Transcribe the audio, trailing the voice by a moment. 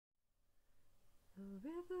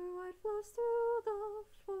river white flows through the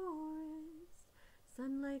forest,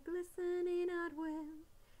 sunlight glistening at will,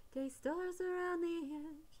 day stars around the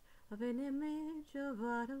edge of an image of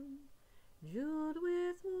autumn, jeweled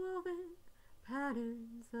with woven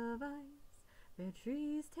patterns of ice. Their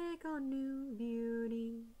trees take on new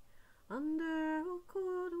beauty under a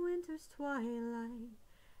cold winter's twilight.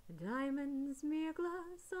 Diamonds mere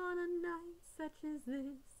glass on a night such as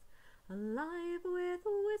this, alive with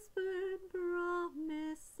whispered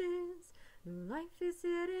promises. New life is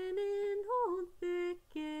hidden in old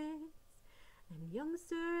thickets, and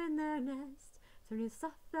youngster in their nest turning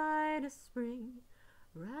soft eye to spring,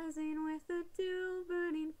 rising with the dew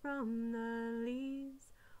burning from the leaves,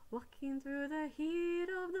 walking through the heat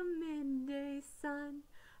of the midday sun.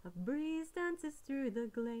 A breeze dances through the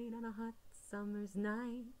glade on a hot summer's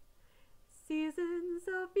night. Seasons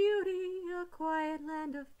of beauty, a quiet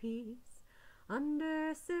land of peace,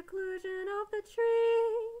 under seclusion of the trees.